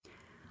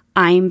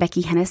I'm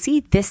Becky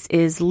Hennessy. This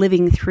is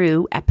Living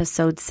Through,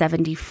 episode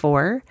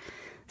 74,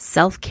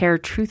 Self-Care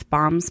Truth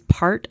Bombs,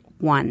 part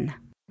 1.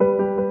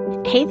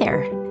 Hey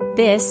there.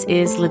 This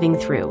is Living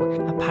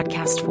Through, a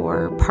podcast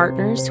for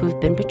partners who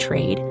have been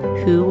betrayed,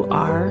 who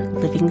are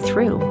living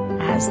through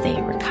as they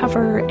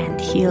recover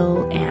and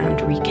heal and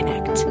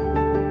reconnect.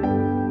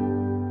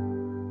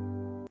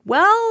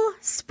 Well,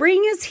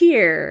 spring is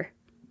here.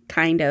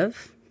 Kind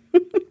of.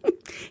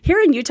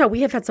 Here in Utah,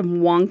 we have had some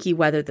wonky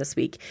weather this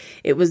week.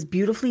 It was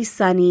beautifully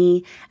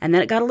sunny, and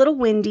then it got a little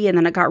windy, and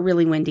then it got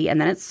really windy,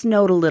 and then it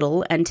snowed a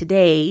little, and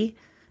today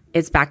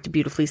it's back to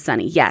beautifully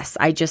sunny. Yes,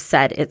 I just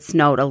said it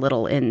snowed a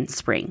little in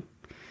spring.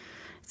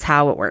 It's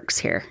how it works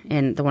here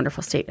in the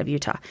wonderful state of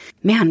Utah.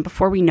 Man,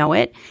 before we know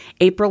it,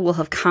 April will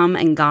have come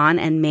and gone,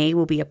 and May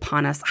will be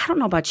upon us. I don't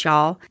know about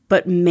y'all,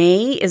 but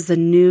May is the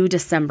new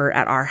December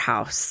at our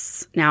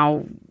house.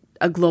 Now,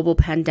 a global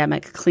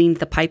pandemic cleaned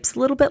the pipes a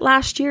little bit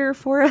last year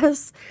for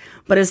us.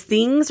 But as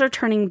things are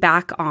turning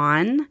back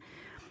on,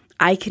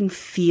 I can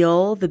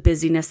feel the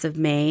busyness of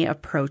May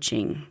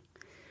approaching.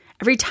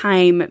 Every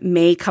time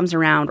May comes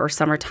around, or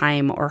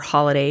summertime or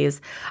holidays,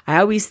 I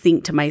always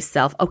think to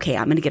myself, okay,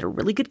 I'm going to get a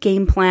really good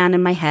game plan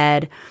in my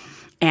head,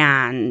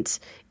 and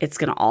it's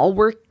going to all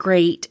work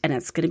great, and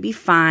it's going to be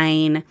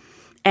fine.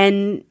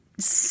 And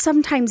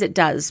sometimes it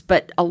does,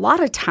 but a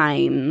lot of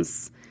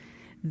times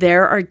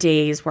there are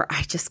days where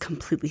I just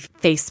completely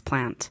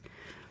faceplant.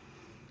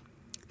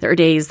 There are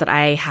days that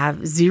I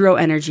have zero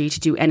energy to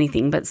do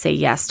anything but say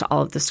yes to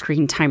all of the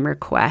screen time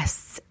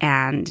requests,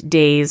 and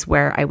days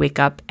where I wake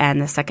up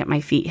and the second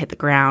my feet hit the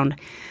ground,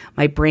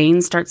 my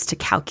brain starts to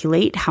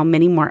calculate how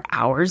many more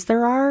hours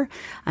there are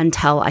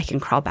until I can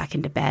crawl back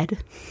into bed.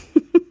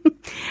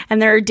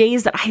 And there are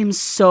days that I am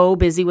so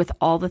busy with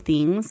all the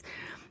things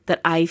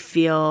that I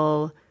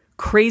feel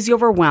crazy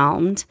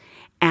overwhelmed,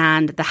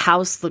 and the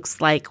house looks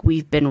like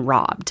we've been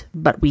robbed,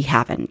 but we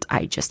haven't.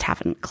 I just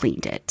haven't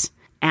cleaned it.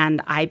 And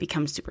I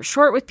become super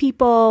short with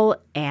people,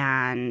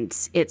 and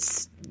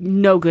it's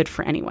no good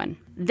for anyone.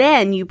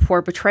 Then you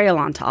pour betrayal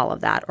onto all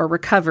of that, or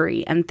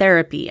recovery and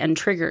therapy and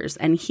triggers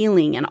and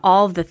healing and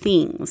all of the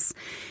things.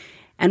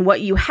 And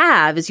what you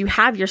have is you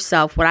have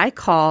yourself what I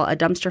call a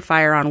dumpster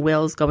fire on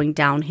wheels going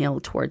downhill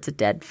towards a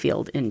dead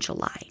field in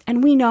July.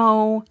 And we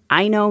know,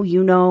 I know,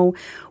 you know,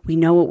 we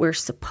know what we're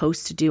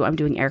supposed to do. I'm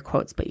doing air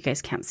quotes, but you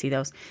guys can't see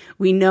those.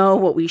 We know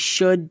what we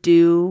should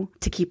do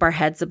to keep our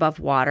heads above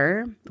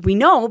water. We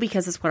know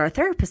because it's what our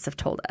therapists have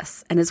told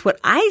us. And it's what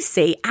I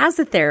say as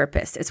a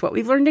therapist. It's what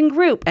we've learned in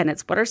group, and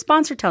it's what our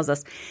sponsor tells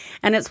us.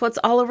 And it's what's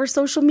all over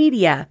social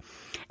media.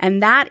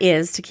 And that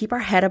is, to keep our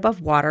head above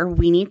water,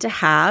 we need to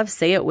have,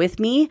 say it with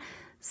me,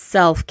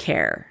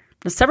 self-care.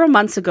 Now, several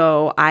months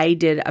ago, I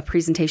did a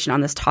presentation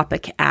on this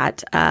topic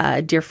at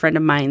a dear friend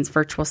of mine's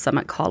virtual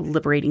summit called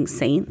Liberating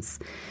Saints.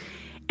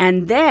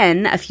 And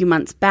then a few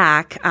months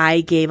back, I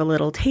gave a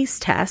little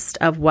taste test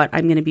of what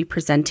I'm going to be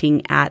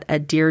presenting at a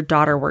Dear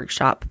Daughter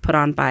workshop put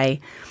on by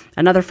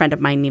another friend of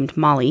mine named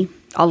Molly.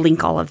 I'll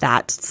link all of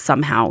that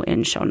somehow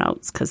in show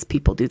notes because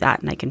people do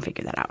that, and I can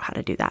figure that out how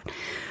to do that.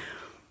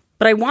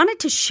 But I wanted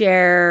to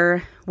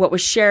share what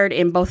was shared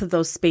in both of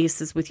those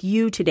spaces with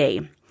you today.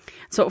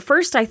 So at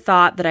first I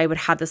thought that I would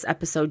have this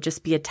episode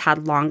just be a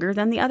tad longer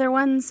than the other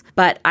ones.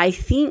 But I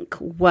think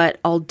what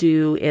I'll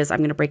do is I'm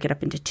going to break it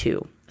up into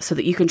two so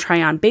that you can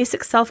try on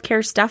basic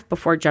self-care stuff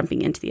before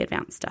jumping into the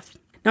advanced stuff.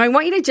 Now, I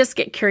want you to just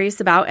get curious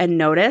about and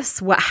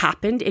notice what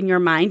happened in your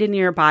mind and in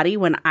your body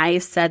when I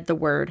said the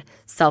word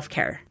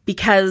self-care,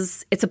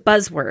 because it's a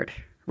buzzword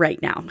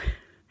right now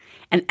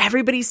and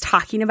everybody's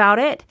talking about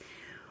it.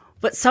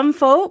 But some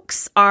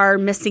folks are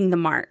missing the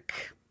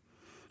mark.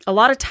 A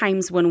lot of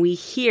times when we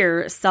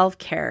hear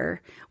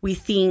self-care, we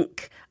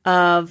think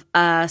of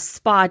a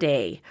spa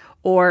day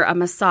or a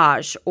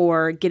massage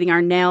or getting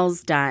our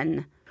nails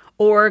done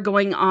or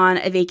going on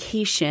a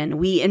vacation.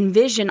 We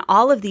envision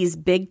all of these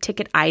big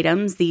ticket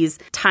items, these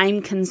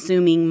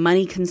time-consuming,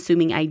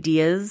 money-consuming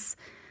ideas.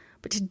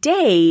 But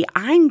today,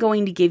 I'm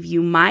going to give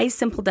you my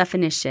simple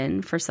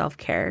definition for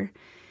self-care.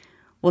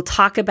 We'll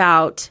talk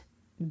about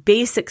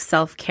basic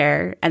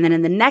self-care, and then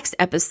in the next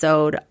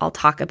episode, I'll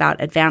talk about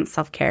advanced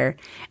self-care,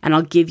 and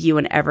I'll give you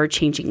an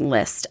ever-changing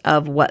list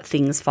of what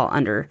things fall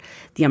under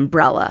the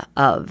umbrella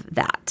of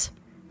that.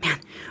 Man,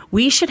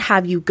 we should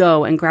have you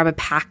go and grab a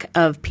pack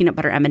of peanut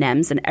butter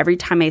M&Ms, and every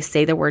time I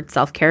say the word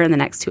self-care in the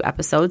next 2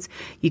 episodes,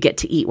 you get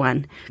to eat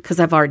one, because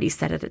I've already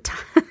said it a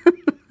ton.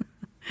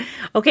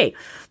 Okay,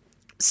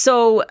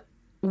 so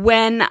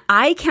when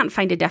I can't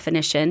find a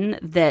definition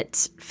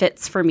that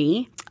fits for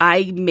me,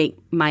 I make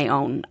my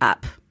own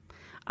up.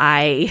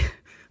 I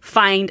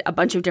find a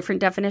bunch of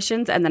different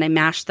definitions and then I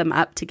mash them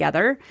up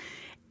together.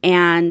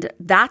 And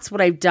that's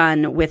what I've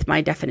done with my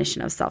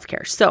definition of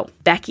self-care. So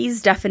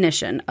Becky's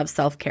definition of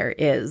self-care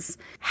is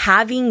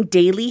having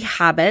daily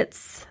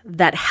habits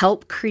that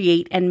help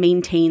create and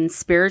maintain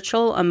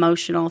spiritual,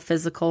 emotional,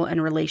 physical,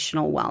 and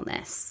relational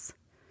wellness.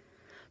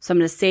 So I'm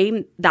going to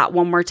say that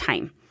one more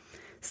time.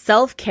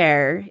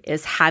 Self-care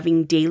is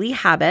having daily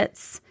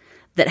habits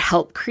that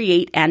help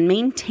create and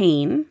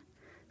maintain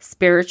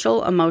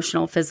spiritual,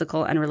 emotional,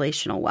 physical, and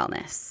relational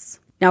wellness.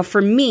 Now,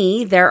 for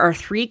me, there are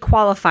 3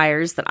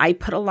 qualifiers that I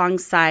put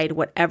alongside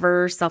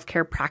whatever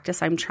self-care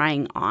practice I'm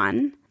trying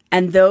on.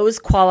 And those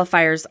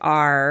qualifiers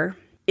are,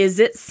 is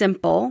it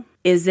simple?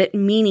 Is it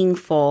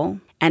meaningful?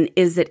 And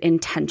is it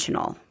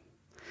intentional?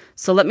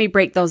 So let me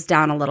break those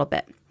down a little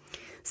bit.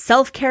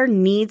 Self-care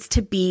needs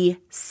to be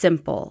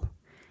simple.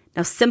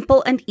 Now,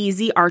 simple and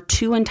easy are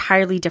 2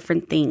 entirely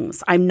different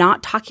things. I'm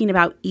not talking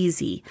about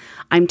easy.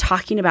 I'm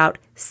talking about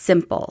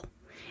simple.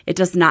 It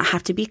does not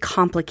have to be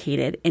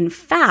complicated. In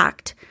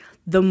fact,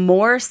 the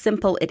more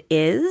simple it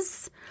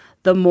is,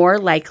 the more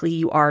likely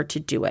you are to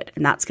do it.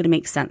 And that's going to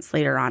make sense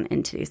later on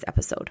in today's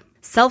episode.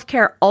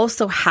 Self-care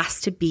also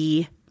has to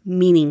be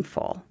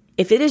meaningful.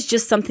 If it is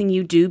just something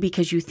you do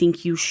because you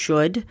think you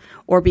should,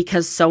 or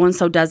because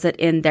so-and-so does it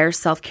in their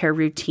self-care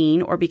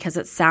routine, or because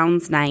it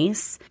sounds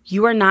nice,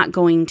 you are not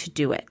going to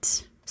do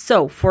it.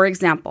 So, for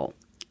example,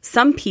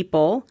 some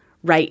people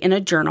write in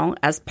a journal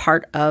as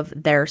part of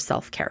their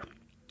self-care.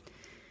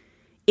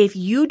 If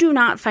you do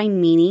not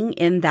find meaning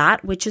in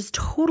that, which is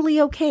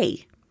totally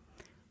okay,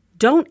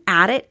 don't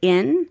add it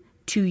in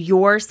to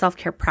your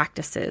self-care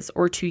practices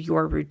or to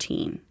your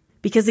routine.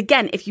 Because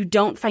again, if you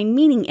don't find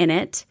meaning in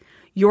it,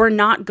 you're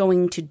not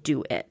going to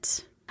do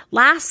it.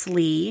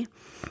 Lastly,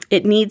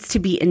 it needs to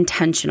be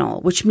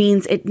intentional, which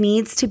means it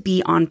needs to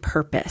be on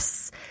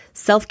purpose.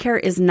 Self-care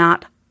is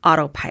not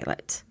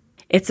autopilot.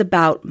 It's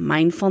about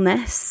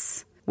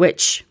mindfulness,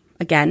 which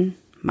again,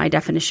 my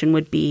definition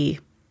would be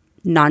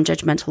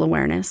non-judgmental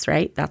awareness,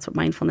 right? That's what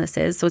mindfulness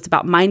is. So it's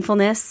about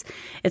mindfulness.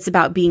 It's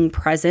about being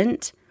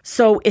present.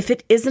 So if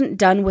it isn't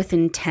done with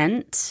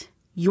intent,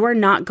 you are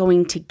not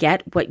going to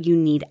get what you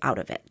need out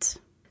of it.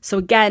 So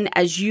again,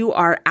 as you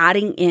are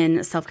adding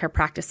in self-care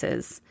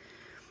practices,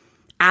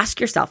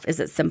 ask yourself, is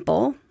it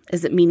simple?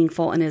 Is it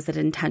meaningful? And is it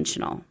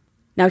intentional?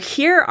 Now,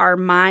 here are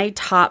my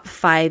top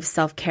 5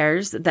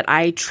 self-cares that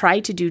I try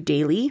to do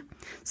daily.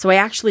 So I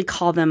actually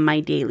call them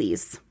my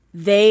dailies.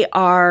 They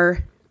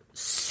are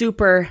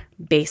super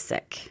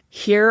basic.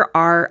 Here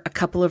are a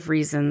couple of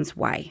reasons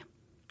why.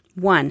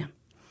 1,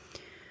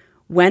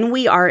 when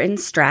we are in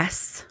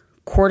stress,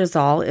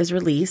 cortisol is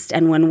released,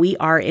 and when we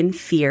are in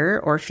fear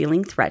or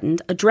feeling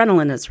threatened,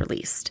 adrenaline is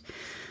released.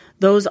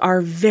 Those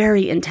are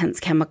very intense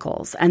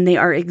chemicals, and they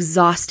are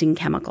exhausting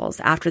chemicals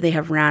after they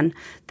have ran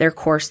their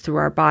course through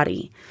our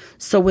body.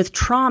 So with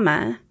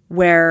trauma,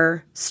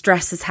 where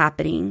stress is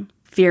happening,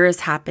 fear is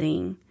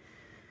happening,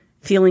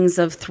 feelings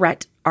of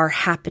threat are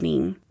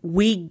happening,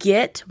 we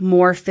get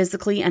more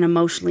physically and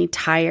emotionally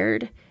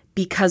tired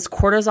because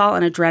cortisol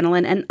and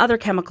adrenaline and other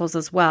chemicals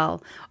as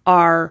well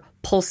are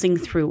pulsing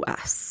through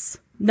us.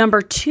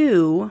 Number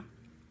 2,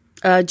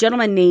 a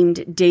gentleman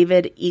named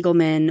David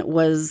Eagleman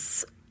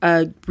was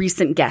a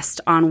recent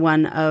guest on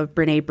one of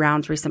Brene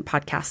Brown's recent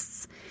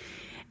podcasts.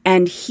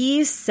 And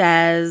he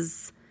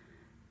says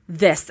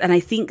this, and I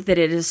think that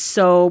it is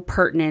so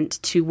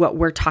pertinent to what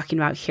we're talking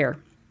about here.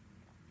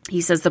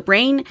 He says, the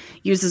brain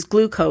uses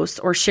glucose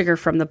or sugar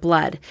from the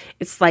blood.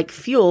 It's like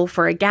fuel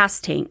for a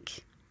gas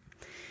tank.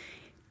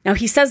 Now,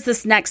 he says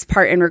this next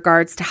part in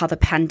regards to how the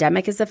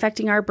pandemic is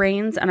affecting our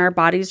brains and our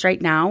bodies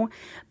right now.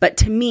 But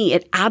to me,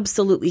 it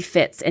absolutely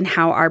fits in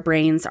how our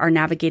brains are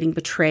navigating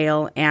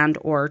betrayal and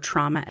or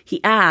trauma.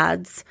 He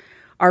adds,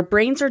 our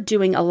brains are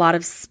doing a lot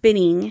of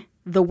spinning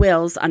the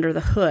wheels under the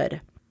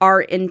hood.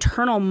 Our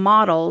internal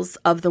models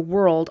of the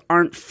world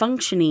aren't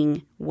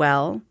functioning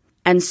well.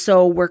 And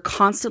so we're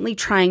constantly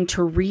trying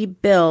to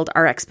rebuild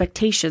our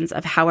expectations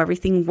of how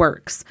everything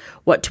works,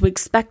 what to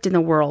expect in the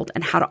world,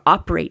 and how to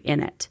operate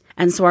in it.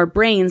 And so our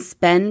brains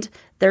spend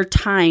their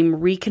time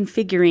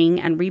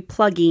reconfiguring and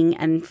replugging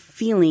and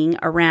feeling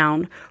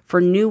around for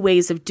new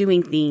ways of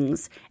doing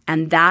things,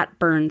 and that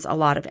burns a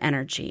lot of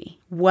energy.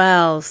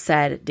 Well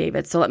said,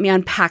 David. So let me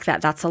unpack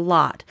that. That's a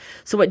lot.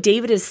 So what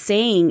David is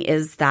saying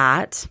is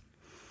that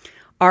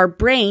our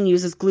brain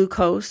uses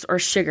glucose or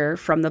sugar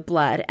from the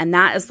blood, and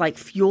that is like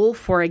fuel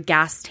for a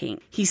gas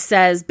tank. He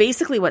says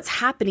basically what's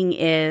happening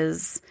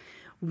is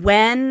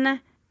when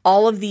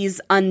all of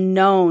these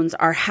unknowns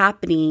are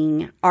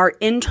happening, our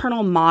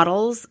internal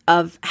models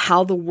of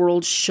how the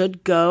world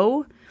should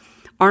go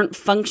aren't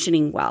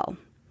functioning well.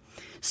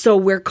 So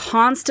we're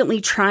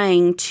constantly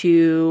trying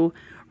to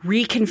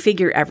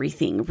refigure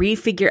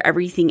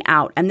everything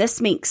out. And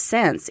this makes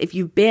sense if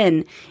you've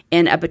been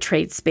in a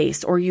betrayed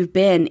space or you've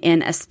been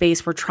in a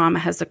space where trauma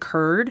has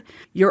occurred.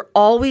 You're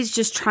always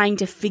just trying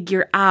to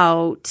figure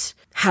out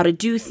how to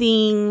do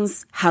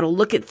things, how to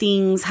look at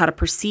things, how to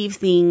perceive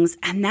things,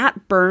 and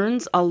that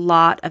burns a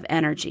lot of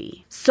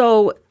energy.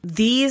 So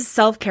these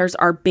self-cares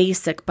are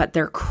basic, but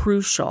they're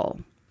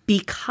crucial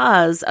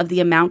because of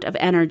the amount of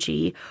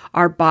energy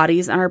our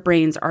bodies and our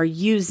brains are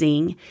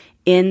using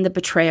in the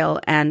betrayal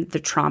and the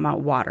trauma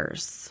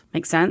waters.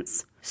 Make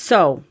sense?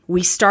 So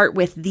we start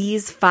with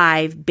these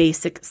 5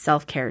 basic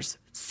self-cares.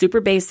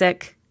 Super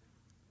basic,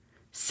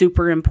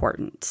 super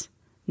important.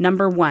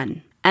 Number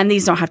 1, and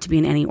these don't have to be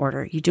in any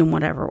order. You do them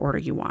whatever order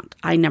you want.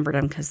 I numbered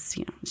them because,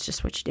 it's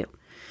just what you do.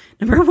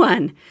 Number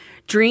 1,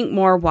 drink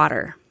more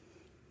water.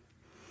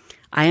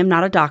 I am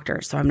not a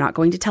doctor, so I'm not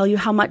going to tell you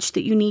how much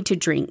that you need to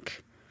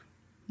drink.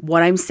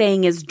 What I'm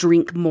saying is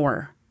drink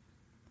more,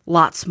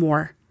 lots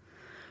more.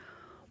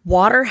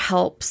 Water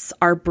helps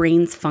our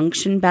brains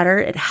function better.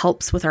 It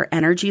helps with our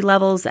energy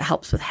levels. It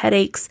helps with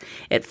headaches.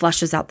 It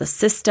flushes out the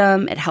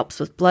system. It helps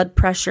with blood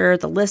pressure.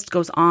 The list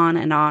goes on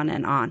and on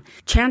and on.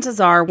 Chances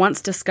are, once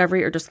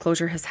discovery or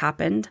disclosure has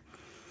happened,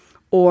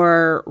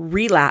 or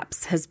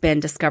relapse has been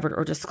discovered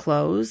or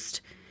disclosed,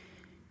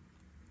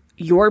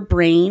 your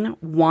brain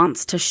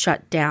wants to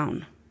shut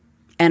down.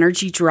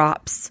 Energy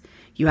drops.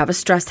 You have a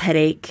stress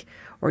headache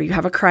or you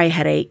have a cry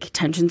headache.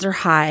 Tensions are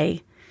high.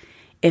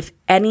 If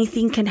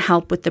anything can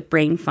help with the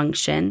brain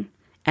function,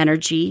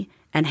 energy,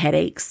 and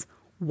headaches,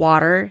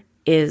 water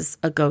is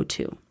a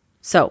go-to.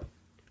 So,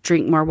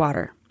 drink more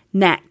water.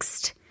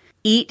 Next,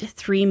 eat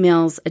 3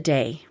 meals a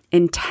day,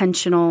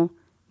 intentional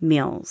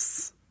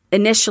meals.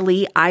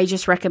 Initially, I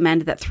just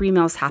recommend that 3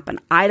 meals happen.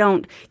 I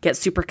don't get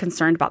super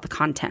concerned about the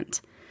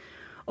content.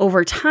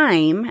 Over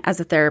time, as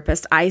a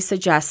therapist, I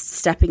suggest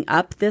stepping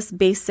up this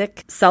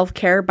basic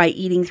self-care by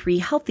eating 3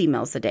 healthy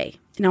meals a day.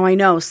 Now, I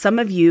know some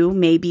of you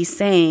may be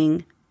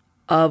saying,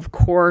 of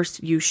course,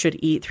 you should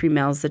eat 3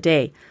 meals a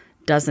day.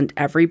 Doesn't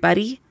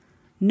everybody?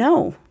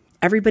 No,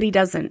 everybody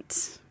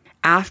doesn't.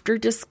 After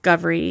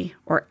discovery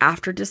or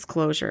after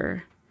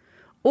disclosure,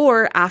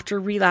 or after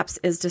relapse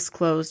is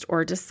disclosed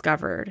or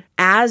discovered,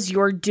 as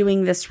you're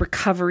doing this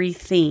recovery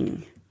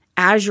thing,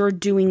 as you're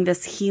doing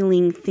this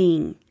healing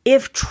thing,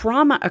 if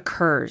trauma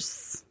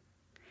occurs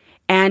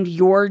and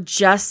you're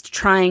just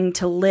trying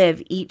to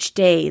live each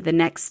day, the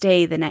next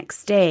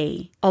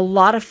day, a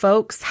lot of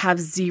folks have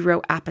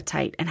zero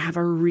appetite and have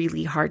a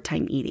really hard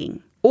time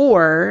eating.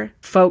 Or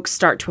folks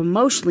start to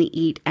emotionally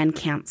eat and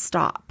can't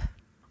stop.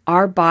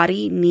 Our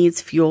body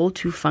needs fuel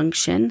to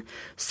function,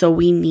 so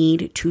we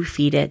need to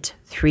feed it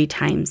 3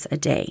 times a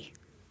day.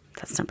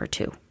 That's number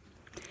 2.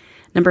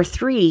 Number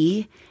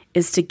 3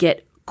 is to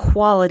get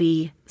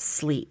quality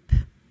sleep.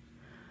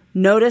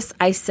 Notice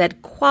I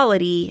said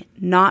quality,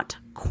 not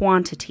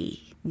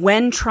quantity.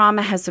 When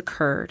trauma has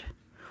occurred,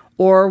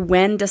 or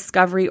when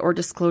discovery or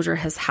disclosure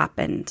has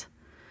happened,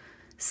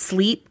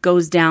 sleep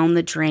goes down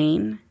the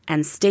drain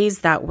and stays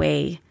that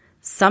way,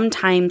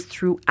 sometimes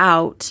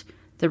throughout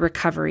the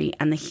recovery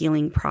and the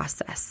healing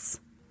process.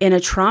 In a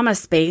trauma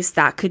space,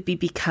 that could be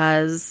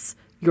because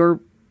your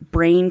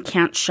brain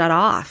can't shut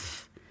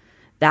off.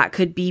 That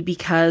could be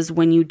because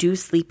when you do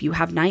sleep, you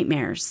have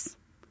nightmares.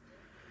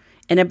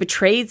 In a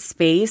betrayed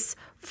space,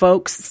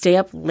 folks stay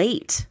up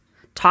late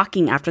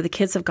talking after the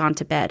kids have gone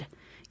to bed.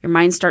 Your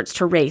mind starts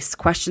to race.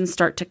 Questions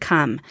start to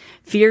come.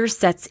 Fear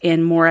sets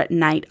in more at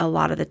night a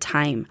lot of the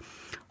time.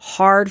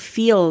 Hard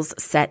feels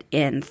set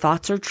in.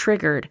 Thoughts are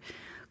triggered.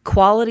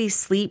 Quality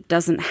sleep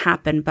doesn't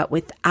happen, but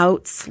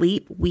without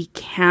sleep, we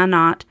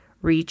cannot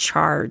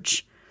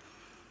recharge.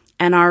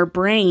 And our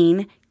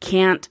brain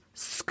can't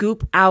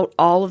scoop out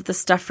all of the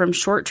stuff from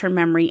short-term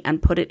memory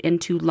and put it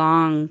into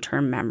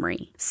long-term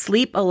memory.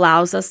 Sleep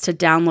allows us to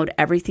download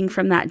everything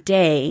from that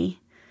day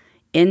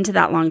into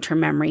that long-term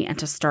memory and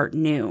to start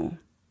new.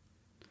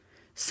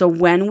 So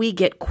when we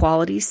get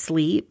quality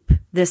sleep,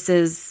 this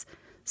is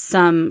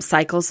some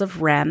cycles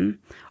of REM,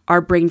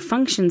 our brain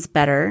functions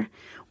better.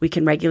 We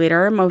can regulate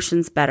our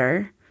emotions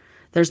better.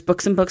 There's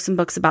books and books and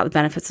books about the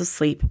benefits of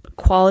sleep.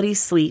 Quality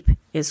sleep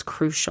is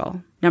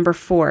crucial. Number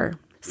 4,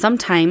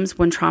 sometimes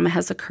when trauma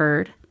has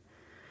occurred,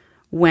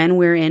 when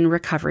we're in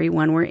recovery,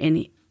 when we're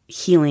in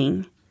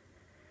healing,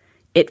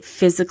 it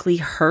physically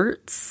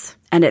hurts,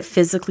 and it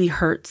physically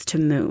hurts to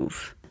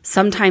move.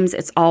 Sometimes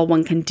it's all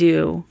one can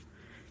do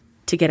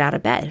to get out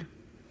of bed.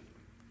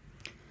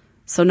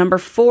 So number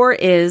 4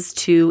 is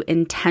to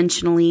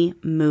intentionally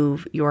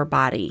move your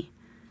body.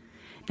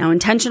 Now,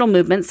 intentional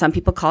movement, some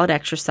people call it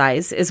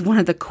exercise, is one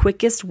of the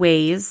quickest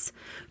ways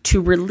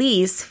to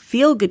release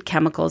feel-good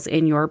chemicals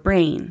in your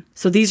brain.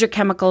 So these are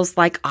chemicals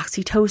like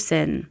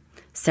oxytocin,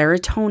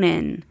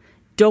 serotonin,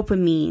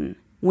 dopamine.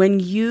 When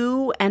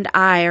you and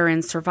I are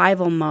in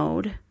survival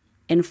mode,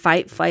 in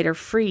fight, flight, or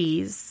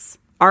freeze,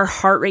 our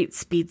heart rate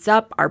speeds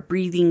up, our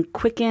breathing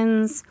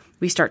quickens,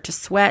 we start to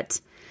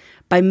sweat.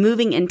 By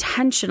moving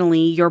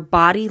intentionally, your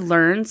body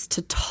learns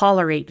to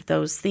tolerate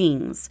those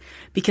things.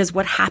 Because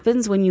what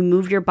happens when you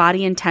move your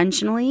body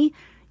intentionally?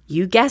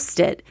 You guessed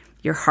it.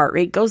 Your heart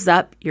rate goes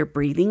up, your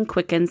breathing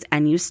quickens,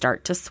 and you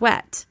start to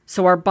sweat.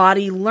 So our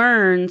body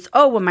learns,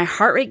 oh, when my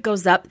heart rate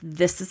goes up,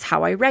 this is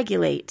how I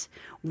regulate.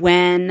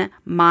 When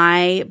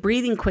my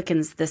breathing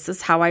quickens, this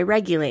is how I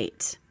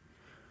regulate.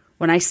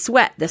 When I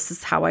sweat, this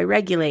is how I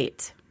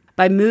regulate.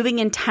 By moving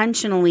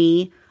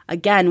intentionally,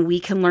 again, we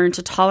can learn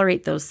to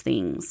tolerate those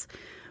things.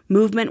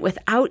 Movement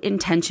without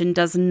intention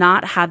does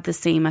not have the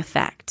same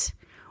effect.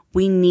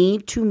 We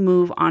need to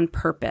move on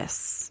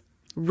purpose.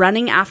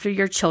 Running after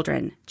your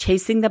children,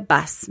 chasing the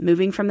bus,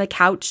 moving from the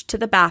couch to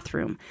the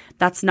bathroom,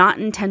 that's not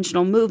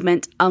intentional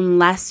movement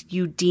unless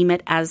you deem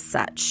it as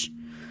such.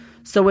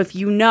 So if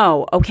you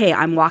know, okay,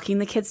 I'm walking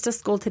the kids to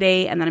school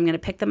today and then I'm going to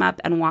pick them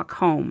up and walk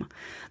home,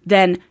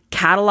 then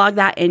catalog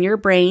that in your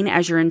brain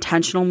as your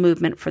intentional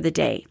movement for the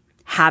day.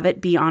 Have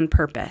it be on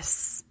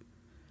purpose.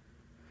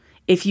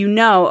 If you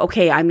know,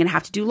 okay, I'm going to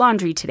have to do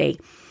laundry today,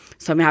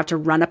 so I'm going to have to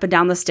run up and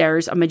down the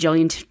stairs a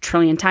majillion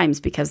trillion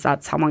times because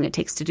that's how long it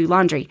takes to do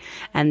laundry.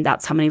 And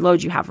that's how many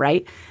loads you have,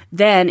 right?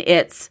 Then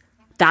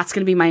that's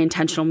going to be my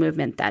intentional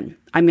movement then.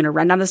 I'm going to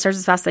run down the stairs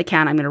as fast as I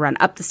can. I'm going to run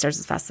up the stairs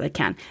as fast as I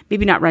can.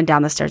 Maybe not run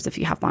down the stairs if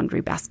you have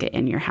laundry basket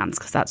in your hands,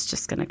 because that's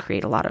just going to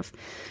create a lot of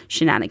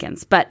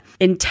shenanigans. But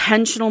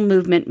intentional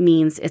movement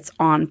means it's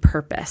on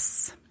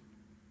purpose.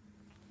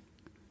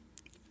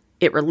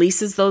 It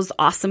releases those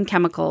awesome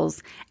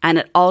chemicals, and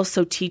it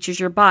also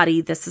teaches your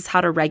body this is how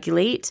to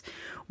regulate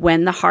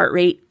when the heart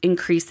rate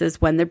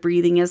increases, when the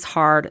breathing is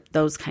hard,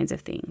 those kinds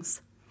of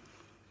things.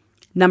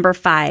 Number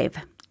 5,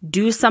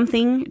 do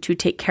something to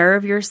take care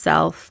of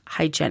yourself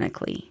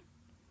hygienically.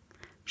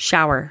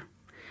 Shower,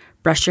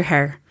 brush your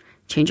hair,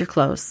 change your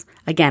clothes.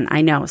 Again,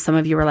 I know some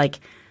of you are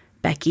like,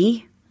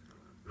 Becky,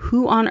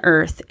 who on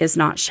earth is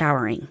not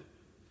showering?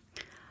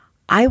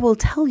 I will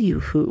tell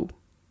you who.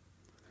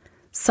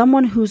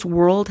 Someone whose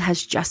world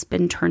has just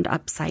been turned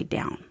upside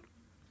down.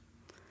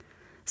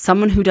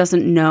 Someone who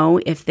doesn't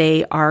know if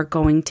they are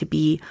going to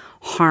be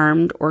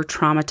harmed or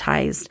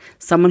traumatized.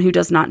 Someone who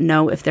does not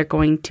know if they're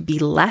going to be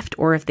left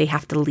or if they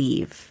have to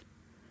leave.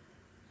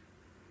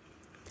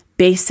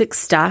 Basic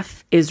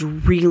stuff is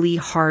really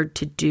hard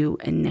to do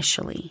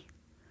initially.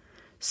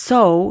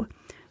 So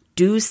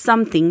do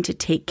something to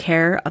take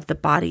care of the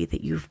body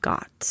that you've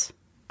got.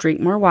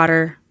 Drink more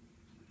water,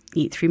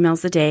 eat 3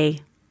 meals a day,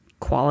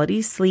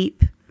 quality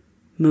sleep,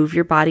 move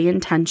your body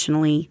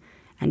intentionally,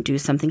 and do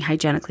something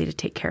hygienically to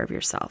take care of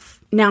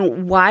yourself. Now,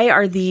 why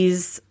are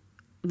these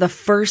the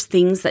first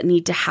things that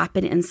need to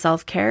happen in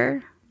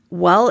self-care?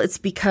 Well, it's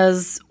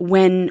because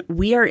when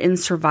we are in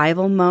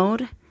survival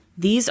mode,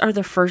 these are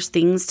the first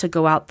things to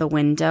go out the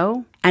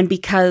window. And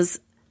because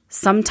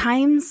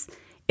sometimes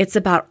it's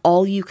about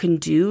all you can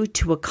do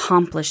to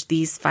accomplish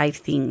these 5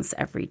 things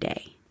every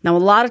day. Now,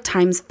 a lot of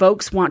times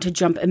folks want to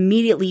jump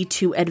immediately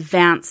to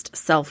advanced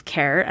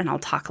self-care, and I'll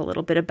talk a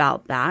little bit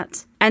about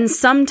that. And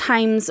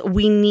sometimes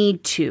we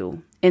need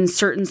to in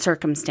certain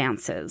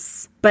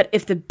circumstances. But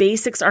if the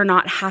basics are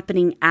not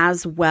happening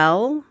as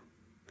well,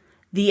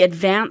 the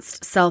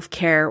advanced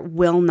self-care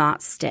will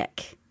not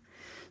stick.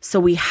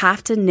 So we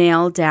have to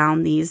nail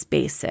down these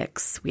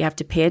basics. We have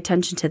to pay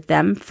attention to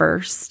them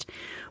first.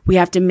 We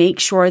have to make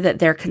sure that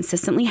they're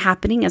consistently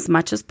happening as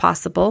much as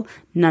possible.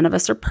 None of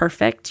us are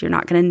perfect. You're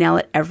not going to nail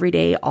it every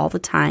day, all the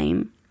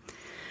time.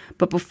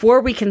 But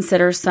before we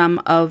consider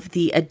some of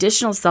the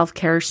additional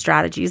self-care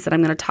strategies that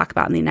I'm going to talk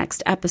about in the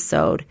next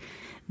episode,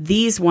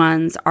 these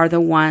ones are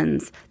the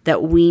ones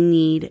that we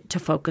need to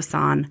focus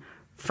on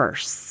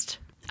first.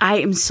 I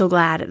am so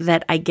glad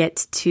that I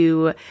get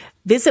to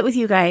visit with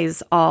you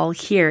guys all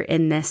here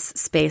in this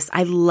space.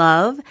 I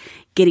love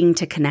getting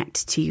to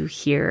connect to you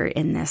here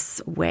in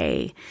this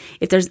way.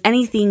 If there's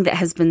anything that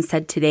has been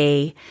said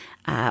today,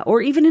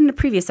 or even in the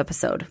previous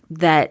episode,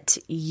 that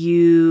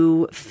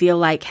you feel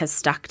like has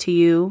stuck to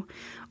you,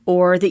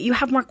 or that you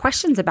have more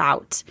questions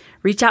about,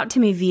 reach out to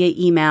me via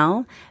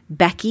email,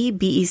 Becky,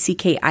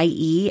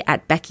 Beckie,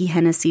 at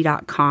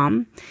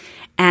BeckyHennessy.com,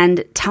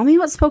 and tell me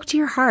what spoke to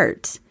your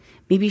heart.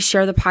 Maybe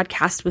share the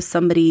podcast with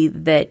somebody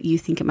that you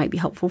think it might be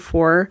helpful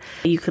for.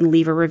 You can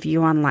leave a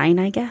review online,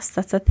 I guess.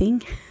 That's a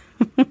thing.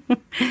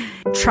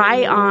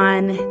 Try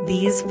on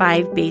these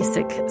 5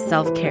 basic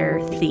self-care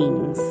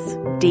things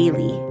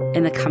daily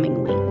in the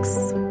coming weeks.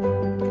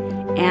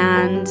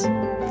 And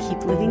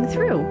keep living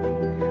through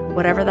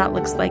whatever that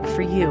looks like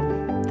for you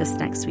this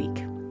next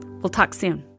week. We'll talk soon.